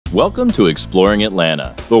Welcome to Exploring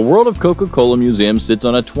Atlanta. The World of Coca-Cola Museum sits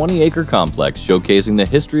on a 20-acre complex showcasing the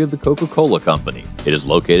history of the Coca-Cola Company. It is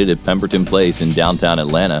located at Pemberton Place in downtown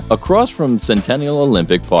Atlanta, across from Centennial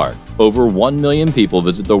Olympic Park. Over 1 million people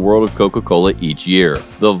visit the World of Coca-Cola each year.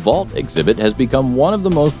 The Vault exhibit has become one of the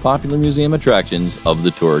most popular museum attractions of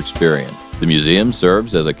the tour experience. The museum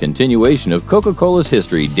serves as a continuation of Coca-Cola's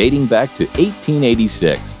history dating back to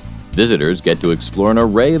 1886. Visitors get to explore an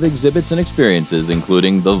array of exhibits and experiences,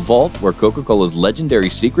 including the Vault, where Coca-Cola's legendary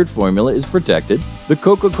secret formula is protected. The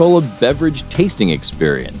Coca-Cola Beverage Tasting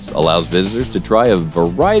Experience allows visitors to try a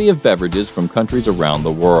variety of beverages from countries around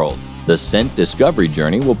the world. The Scent Discovery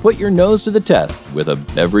Journey will put your nose to the test with a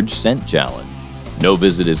beverage scent challenge. No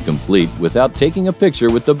visit is complete without taking a picture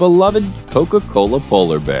with the beloved Coca-Cola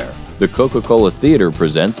polar bear. The Coca-Cola Theater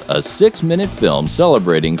presents a 6-minute film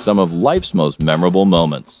celebrating some of life's most memorable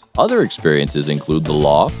moments. Other experiences include the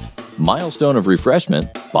Loft, Milestone of Refreshment,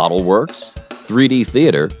 Bottle Works, 3D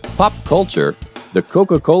Theater, Pop Culture, the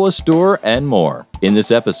Coca-Cola Store, and more. In this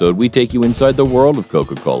episode, we take you inside the world of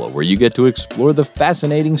Coca-Cola, where you get to explore the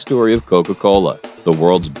fascinating story of Coca-Cola, the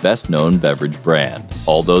world's best-known beverage brand.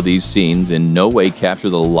 Although these scenes in no way capture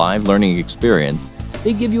the live learning experience,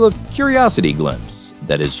 they give you a curiosity glimpse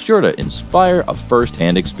that is sure to inspire a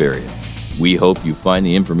first-hand experience. We hope you find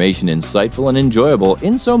the information insightful and enjoyable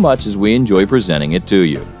in so much as we enjoy presenting it to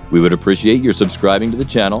you. We would appreciate your subscribing to the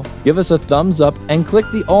channel, give us a thumbs up, and click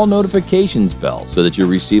the all notifications bell so that you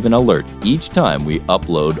receive an alert each time we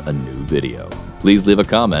upload a new video. Please leave a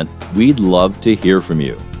comment. We'd love to hear from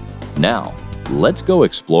you. Now, let's go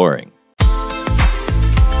exploring.